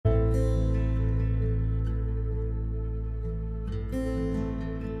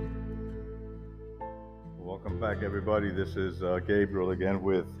back, everybody. This is Gabriel again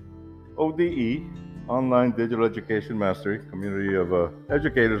with ODE, Online Digital Education Mastery, community of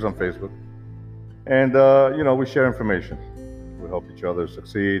educators on Facebook. And, we share information. We help each other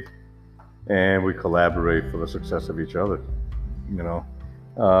succeed, and we collaborate for the success of each other.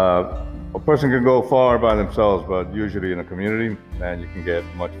 A person can go far by themselves, but usually in a community, man, you can get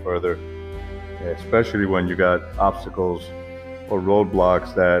much further, especially when you got obstacles or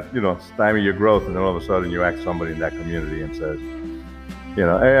roadblocks that, stymie your growth, and then all of a sudden you ask somebody in that community and says,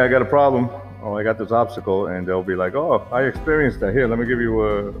 hey, I got a problem, or I got this obstacle, and they'll be like, oh, I experienced that. Here, let me give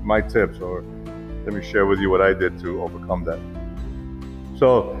you my tips, or let me share with you what I did to overcome that.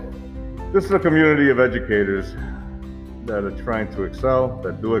 So this is a community of educators that are trying to excel,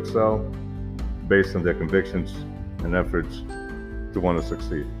 that do excel, based on their convictions and efforts to want to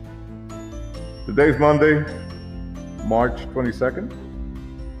succeed. Today's Monday, March 22nd,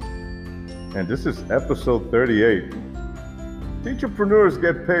 and this is episode 38. Teacherpreneurs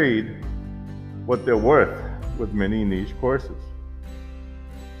get paid what they're worth with mini niche courses.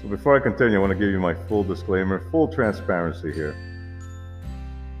 So before I continue, I want to give you my full disclaimer, full transparency here.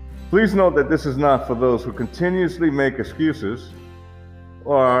 Please note that this is not for those who continuously make excuses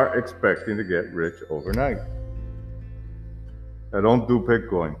or are expecting to get rich overnight. I don't do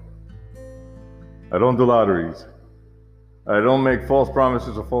Bitcoin. I don't do lotteries. I don't make false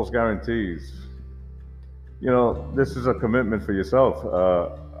promises or false guarantees. This is a commitment for yourself.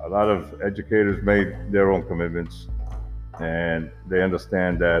 A lot of educators made their own commitments, and they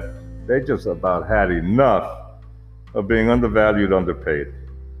understand that they just about had enough of being undervalued, underpaid.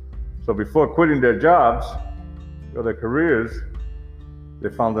 So before quitting their jobs or their careers, they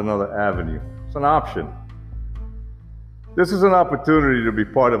found another avenue. It's an option. This is an opportunity to be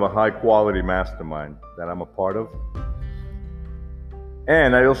part of a high-quality mastermind that I'm a part of.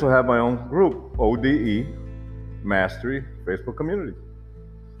 And I also have my own group, ODE Mastery Facebook community,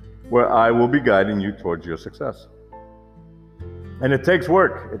 where I will be guiding you towards your success. And it takes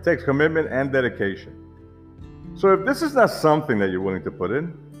work, it takes commitment and dedication. So if this is not something that you're willing to put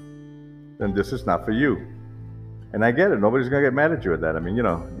in, then this is not for you. And I get it, nobody's gonna get mad at you at that.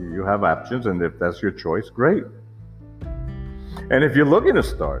 You have options, and if that's your choice, great. And if you're looking to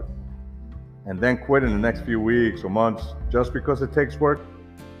start, and then quit in the next few weeks or months just because it takes work,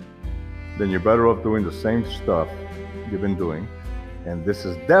 then you're better off doing the same stuff you've been doing, and this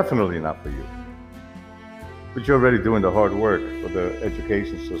is definitely not for you. But you're already doing the hard work for the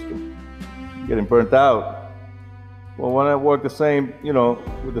education system, getting burnt out. Well, why not work the same,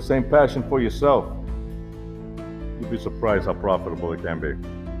 with the same passion for yourself? You'd be surprised how profitable it can be.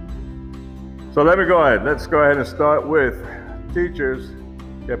 So let's go ahead and start with teachers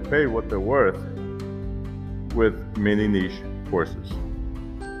get paid what they're worth with mini niche courses.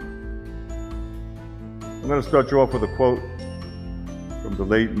 I'm going to start you off with a quote from the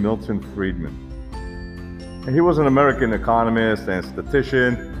late Milton Friedman. And he was an American economist and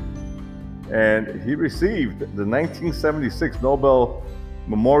statistician, and he received the 1976 Nobel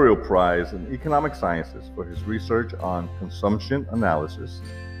Memorial Prize in Economic Sciences for his research on consumption analysis,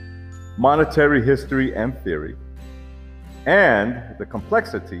 monetary history and theory, and the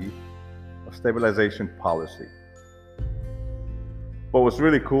complexity of stabilization policy. But what's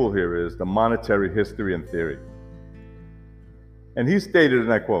really cool here is the monetary history and theory. And he stated,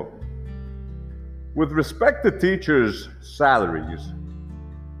 and I quote, "With respect to teachers' salaries,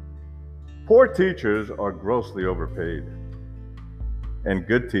 poor teachers are grossly overpaid, and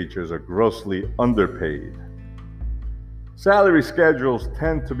good teachers are grossly underpaid. Salary schedules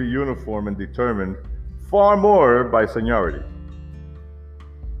tend to be uniform and determined far more by seniority.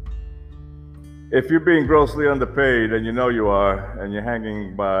 If you're being grossly underpaid, and you are, and you're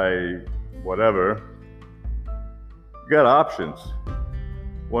hanging by whatever, you got options.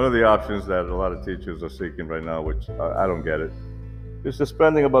 One of the options that a lot of teachers are seeking right now, which I don't get it, is they're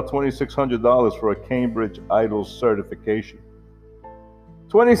spending about $2,600 for a Cambridge IDOL certification.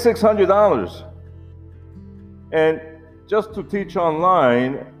 $2,600! And just to teach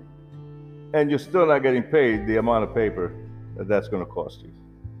online, and you're still not getting paid the amount of paper that's going to cost you.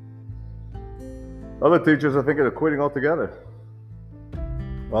 Other teachers are thinking of quitting altogether.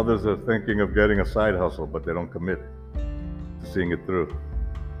 Others are thinking of getting a side hustle, but they don't commit to seeing it through.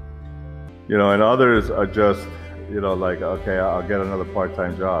 And others are just, like, okay, I'll get another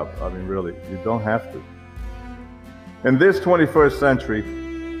part-time job. Really, you don't have to. In this 21st century,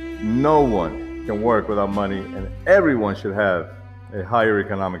 no one can work without money, and everyone should have a higher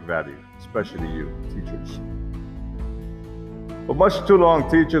economic value, especially you, teachers. For much too long,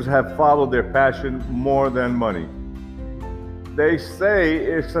 teachers have followed their passion more than money. They say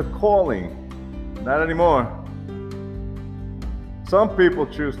it's a calling. Not anymore. Some people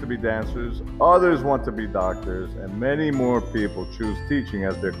choose to be dancers, others want to be doctors, and many more people choose teaching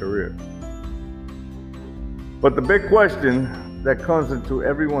as their career. But the big question that comes into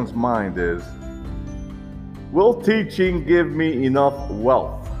everyone's mind is, will teaching give me enough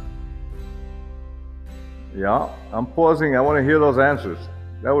wealth? Yeah, I'm pausing. I want to hear those answers.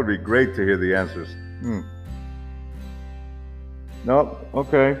 That would be great to hear the answers. No,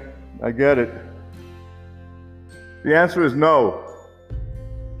 okay, I get it. The answer is no.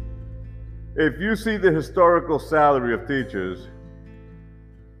 If you see the historical salary of teachers,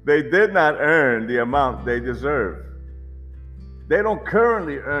 they did not earn the amount they deserve. They don't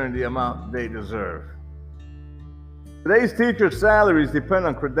currently earn the amount they deserve. Today's teachers' salaries depend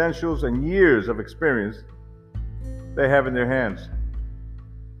on credentials and years of experience they have in their hands.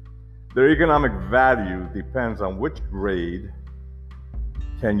 Their economic value depends on which grade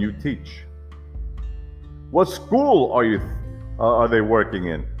can you teach. What school are they working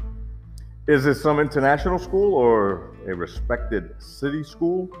in? Is it some international school or a respected city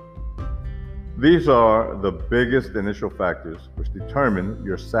school? These are the biggest initial factors which determine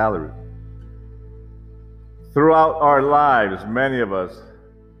your salary. Throughout our lives, many of us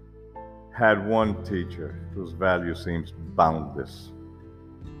had one teacher whose value seems boundless.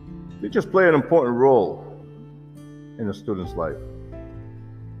 Teachers play an important role in a student's life.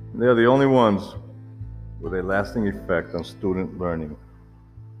 They're the only ones with a lasting effect on student learning.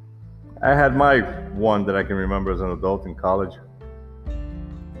 I had my one that I can remember as an adult in college.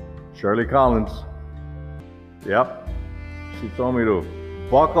 Shirley Collins. Yep. She told me to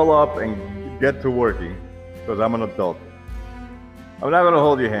buckle up and get to working because I'm an adult. I'm not going to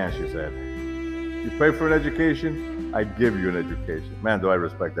hold your hand, she said. You pay for an education, I give you an education. Man, do I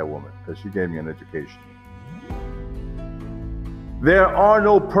respect that woman because she gave me an education. There are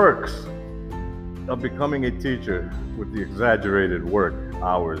no perks of becoming a teacher with the exaggerated work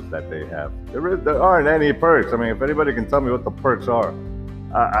hours that they have. There aren't any perks. I mean, if anybody can tell me what the perks are,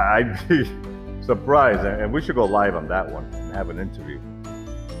 I'd be surprised. And we should go live on that one and have an interview.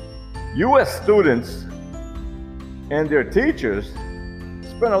 U.S. students and their teachers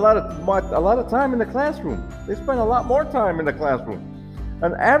spend a lot of time in the classroom. They spend a lot more time in the classroom.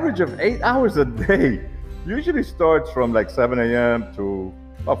 An average of 8 hours a day usually starts from like 7 a.m. to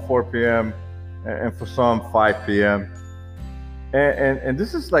about 4 p.m. and for some 5 p.m. And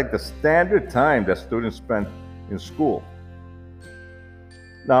this is like the standard time that students spend in school.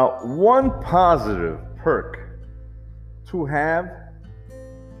 Now, one positive perk to have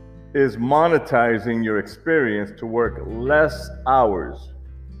is monetizing your experience to work less hours.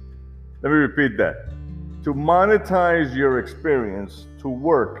 Let me repeat that. To monetize your experience to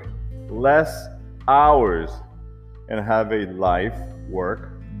work less hours and have a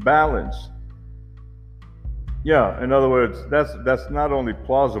life-work balance. Yeah, in other words, that's not only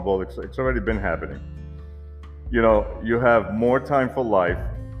plausible, it's already been happening. You know, you have more time for life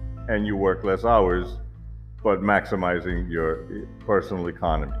and you work less hours, but maximizing your personal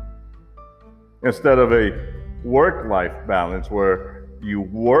economy. Instead of a work-life balance where you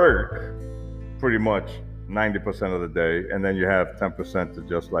work pretty much 90% of the day and then you have 10% to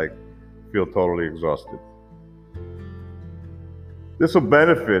just like feel totally exhausted. This will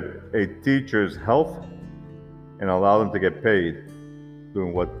benefit a teacher's health and allow them to get paid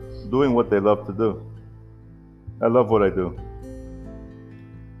doing what they love to do. I love what I do.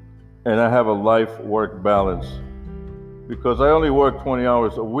 And I have a life-work balance because I only work 20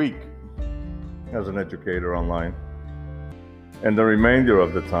 hours a week as an educator online. And the remainder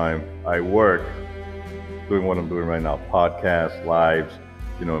of the time I work doing what I'm doing right now, podcasts, lives,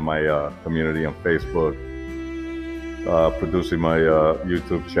 in my community on Facebook, producing my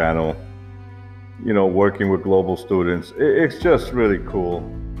YouTube channel, working with global students. It's just really cool.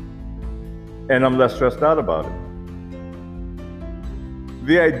 And I'm less stressed out about it.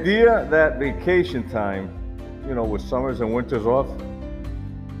 The idea that vacation time, with summers and winters off,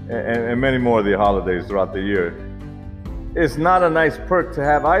 and many more of the holidays throughout the year, is not a nice perk to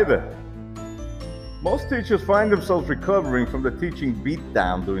have either. Most teachers find themselves recovering from the teaching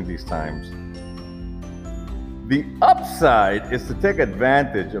beatdown during these times. The upside is to take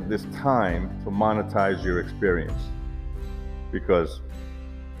advantage of this time to monetize your experience. Because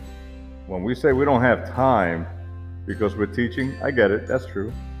when we say we don't have time because we're teaching, I get it, that's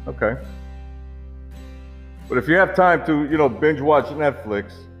true, okay. But if you have time to, binge watch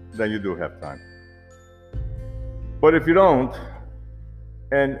Netflix, then you do have time. But if you don't,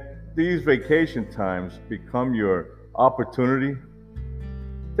 and these vacation times become your opportunity,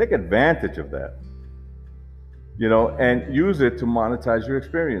 take advantage of that. and use it to monetize your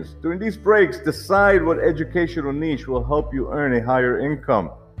experience. During these breaks, decide what educational niche will help you earn a higher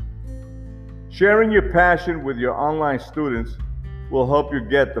income. Sharing your passion with your online students will help you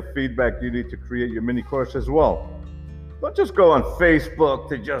get the feedback you need to create your mini course as well. Don't just go on Facebook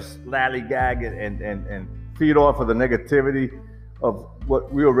to just lollygag and feed off of the negativity of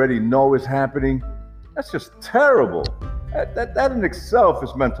what we already know is happening. That's just terrible. That in itself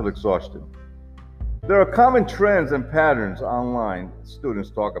is mental exhaustion. There are common trends and patterns online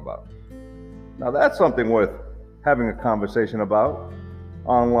students talk about. Now that's something worth having a conversation about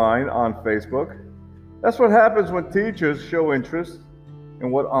online on Facebook. That's what happens when teachers show interest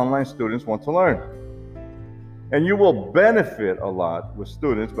in what online students want to learn. And you will benefit a lot with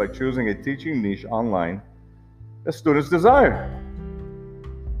students by choosing a teaching niche online that students desire.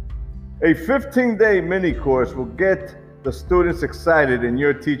 A 15-day mini course will get the students excited in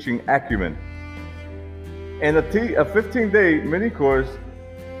your teaching acumen. And a 15-day mini course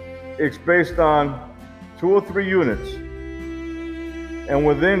is based on 2 or 3 units. And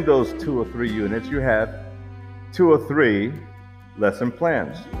within those 2 or 3 units, you have 2 or 3 lesson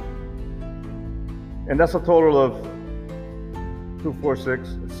plans. And that's a total of 2, 4,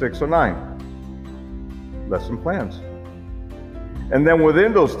 6 or 9 lesson plans. And then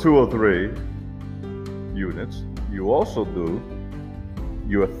within those 2 or 3 units, you also do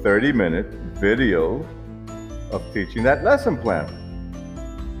your 30-minute video of teaching that lesson plan.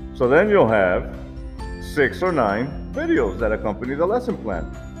 So then you'll have 6 or 9 videos that accompany the lesson plan.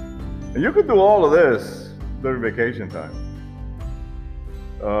 And you could do all of this during vacation time.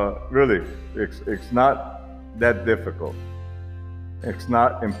 Really, it's not that difficult. It's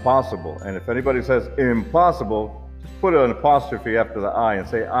not impossible. And if anybody says impossible, just put an apostrophe after the I and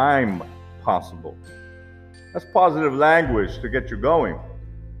say, I'm possible. That's positive language to get you going.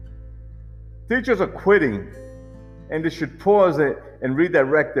 Teachers are quitting, and they should pause it and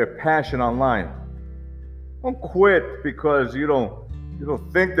redirect their passion online. Don't quit because you don't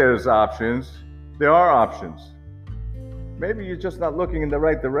think there's options. There are options. Maybe you're just not looking in the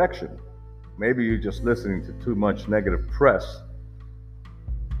right direction. Maybe you're just listening to too much negative press.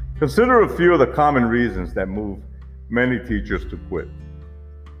 Consider a few of the common reasons that move many teachers to quit.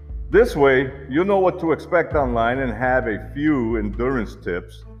 This way, you'll know what to expect online and have a few endurance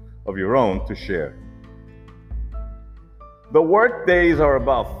tips of your own to share. The work days are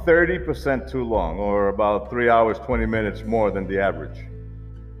about 30% too long, or about 3 hours, 20 minutes more than the average.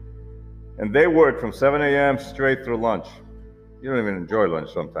 And they work from 7 a.m. straight through lunch. You don't even enjoy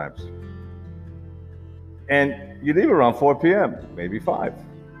lunch sometimes. And you leave around 4 p.m., maybe 5.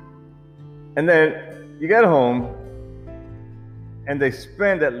 And then you get home, and they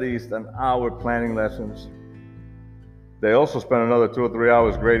spend at least an hour planning lessons. They also spend another 2 or 3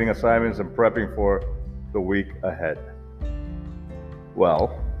 hours grading assignments and prepping for the week ahead.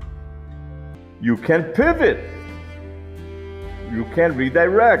 Well, you can pivot. You can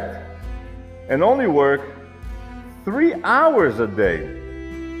redirect and only work 3 hours a day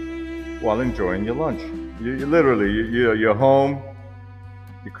while enjoying your lunch. You're home,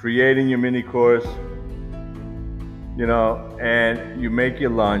 you're creating your mini course, and you make your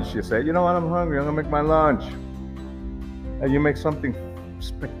lunch. You say, you know what, I'm hungry, I'm gonna make my lunch. And you make something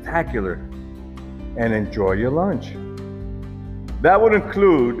spectacular and enjoy your lunch. That would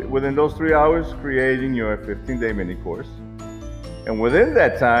include, within those 3 hours, creating your 15-day mini course. And within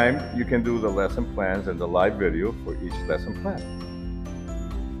that time, you can do the lesson plans and the live video for each lesson plan.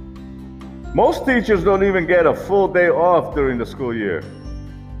 Most teachers don't even get a full day off during the school year.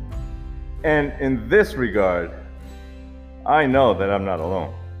 And in this regard, I know that I'm not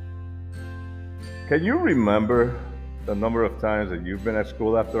alone. Can you remember the number of times that you've been at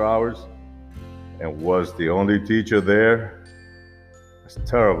school after hours and was the only teacher there? It's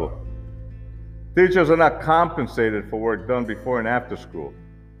terrible. Teachers are not compensated for work done before and after school,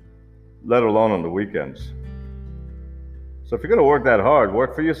 let alone on the weekends. So if you're gonna work that hard,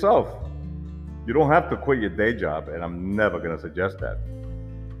 work for yourself. You don't have to quit your day job, and I'm never gonna suggest that.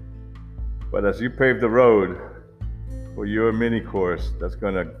 But as you pave the road for your mini course that's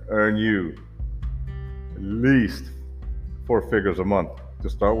gonna earn you at least 4 figures a month to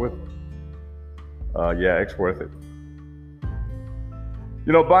start with, it's worth it.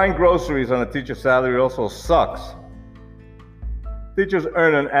 Buying groceries on a teacher's salary also sucks. Teachers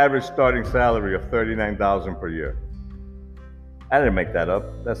earn an average starting salary of $39,000 per year. I didn't make that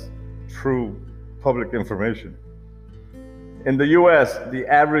up. That's true public information. In the US, the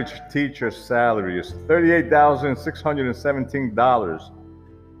average teacher's salary is $38,617,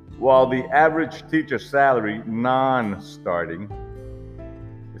 while the average teacher's salary non-starting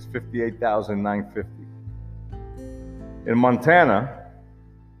is $58,950. In Montana,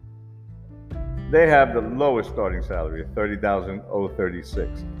 they have the lowest starting salary at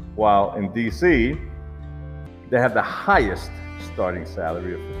 $30,036, while in DC, they have the highest starting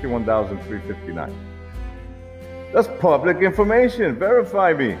salary of $51,359. That's public information.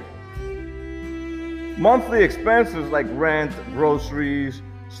 Verify me. Monthly expenses like rent, groceries,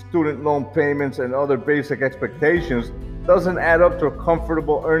 student loan payments, and other basic expectations doesn't add up to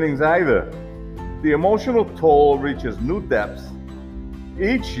comfortable earnings either. The emotional toll reaches new depths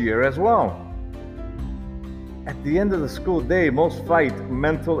each year as well. At the end of the school day, most fight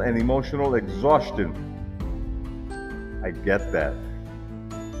mental and emotional exhaustion. I get that.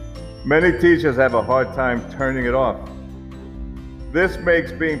 Many teachers have a hard time turning it off. This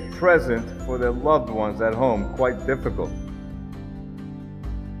makes being present for their loved ones at home quite difficult.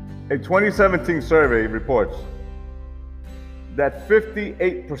 A 2017 survey reports that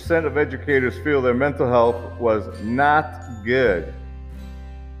 58% of educators feel their mental health was not good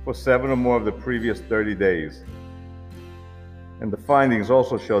for 7 or more of the previous 30 days. And the findings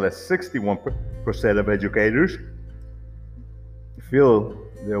also show that 61% of educators feel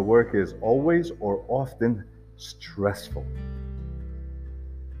their work is always or often stressful.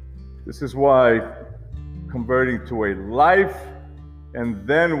 This is why converting to a life and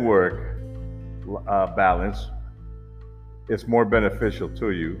then work balance is more beneficial to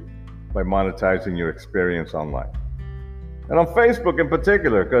you by monetizing your experience online. And on Facebook in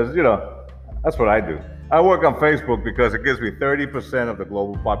particular, because, that's what I do. I work on Facebook because it gives me 30% of the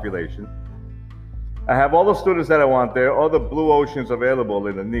global population. I have all the students that I want there, all the blue oceans available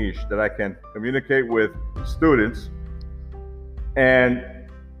in a niche that I can communicate with students and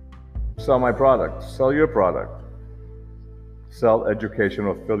sell my product, sell your product, sell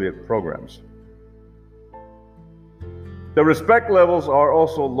educational affiliate programs. The respect levels are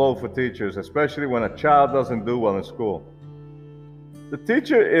also low for teachers, especially when a child doesn't do well in school. The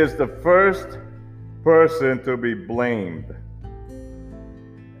teacher is the first person to be blamed.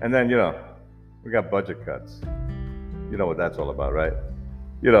 And then, we got budget cuts. You know what that's all about, right?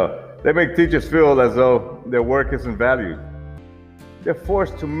 They make teachers feel as though their work isn't valued. They're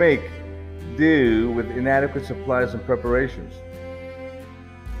forced to make do with inadequate supplies and preparations.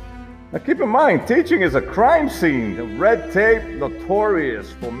 Now keep in mind, teaching is a crime scene. Red tape,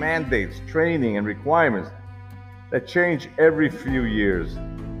 notorious for mandates, training, and requirements that change every few years.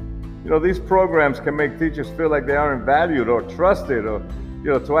 These programs can make teachers feel like they aren't valued or trusted or,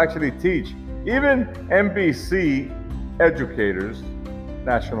 to actually teach. Even NBC educators,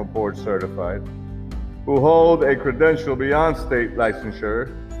 National Board Certified, who hold a credential beyond state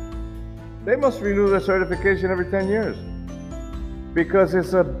licensure, they must renew their certification every 10 years because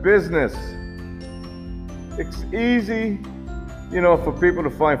it's a business. It's easy, for people to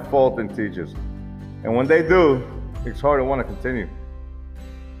find fault in teachers. And when they do, it's hard to want to continue.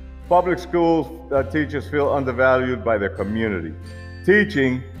 Public schools teachers feel undervalued by their community.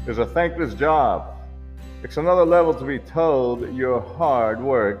 Teaching is a thankless job. It's another level to be told your hard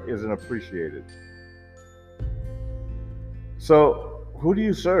work isn't appreciated. So, who do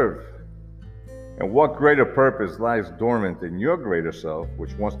you serve? And what greater purpose lies dormant in your greater self,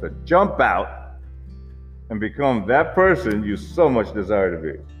 which wants to jump out and become that person you so much desire to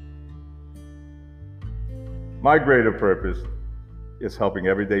be? My greater purpose is helping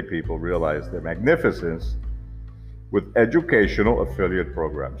everyday people realize their magnificence with educational affiliate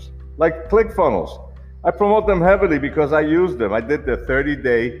programs like ClickFunnels. I promote them heavily because I use them. I did the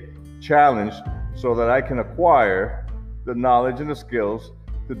 30-day challenge so that I can acquire the knowledge and the skills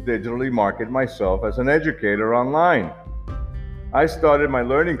to digitally market myself as an educator online. I started my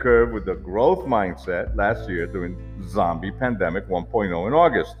learning curve with the growth mindset last year during Zombie Pandemic 1.0 in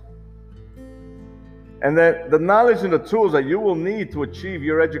August. And then the knowledge and the tools that you will need to achieve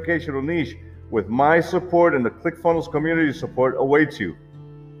your educational niche with my support and the ClickFunnels community support awaits you.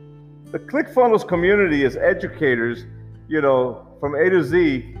 The ClickFunnels community is educators, from A to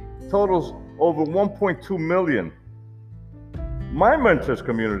Z, totals over 1.2 million. My mentors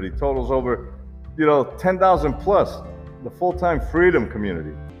community totals over, 10,000 plus, the full-time freedom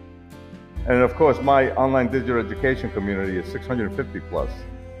community. And of course, my online digital education community is 650 plus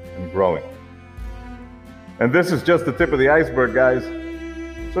and growing. And this is just the tip of the iceberg, guys.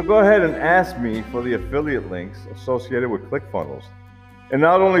 So go ahead and ask me for the affiliate links associated with ClickFunnels. And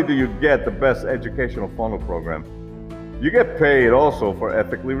not only do you get the best educational funnel program, you get paid also for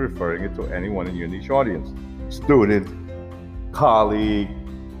ethically referring it to anyone in your niche audience. Student, colleague,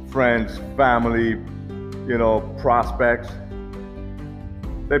 friends, family, prospects.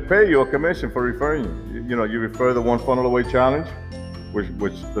 They pay you a commission for referring you. You refer the One Funnel Away Challenge, which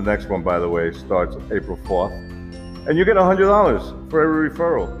the next one, by the way, starts April 4th. And you get $100 for every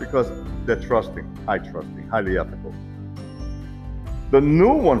referral because they're trusting, highly ethical. The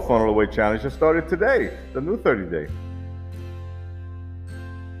new One Funnel Away Challenge just started today, the new 30-day.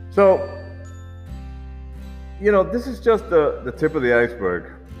 So, this is just the tip of the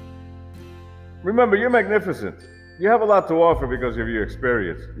iceberg. Remember, you're magnificent. You have a lot to offer because of your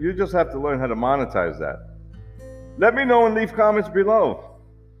experience. You just have to learn how to monetize that. Let me know and leave comments below.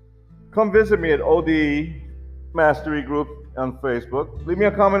 Come visit me at ODE Mastery Group on Facebook. Leave me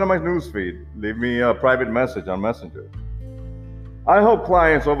a comment on my newsfeed. Leave me a private message on Messenger. I help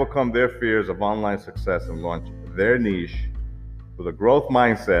clients overcome their fears of online success and launch their niche with a growth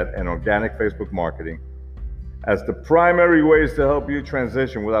mindset and organic Facebook marketing as the primary ways to help you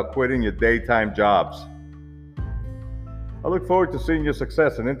transition without quitting your daytime jobs. I look forward to seeing your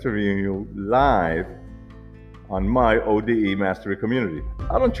success and interviewing you live on my ODE Mastery community.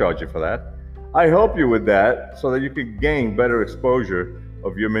 I don't charge you for that. I help you with that so that you can gain better exposure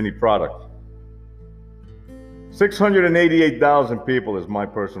of your mini product. 688,000 people is my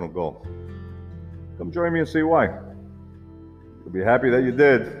personal goal. Come join me and see why. You'll be happy that you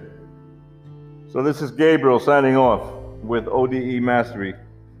did. So this is Gabriel signing off with ODE Mastery,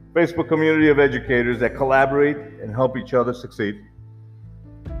 Facebook community of educators that collaborate and help each other succeed.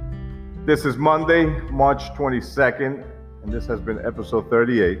 This is Monday, March 22nd, and this has been episode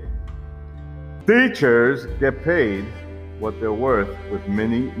 38. Teachers get paid what they're worth with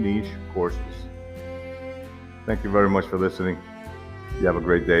mini niche courses. Thank you very much for listening. You have a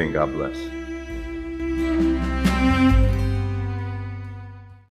great day and God bless.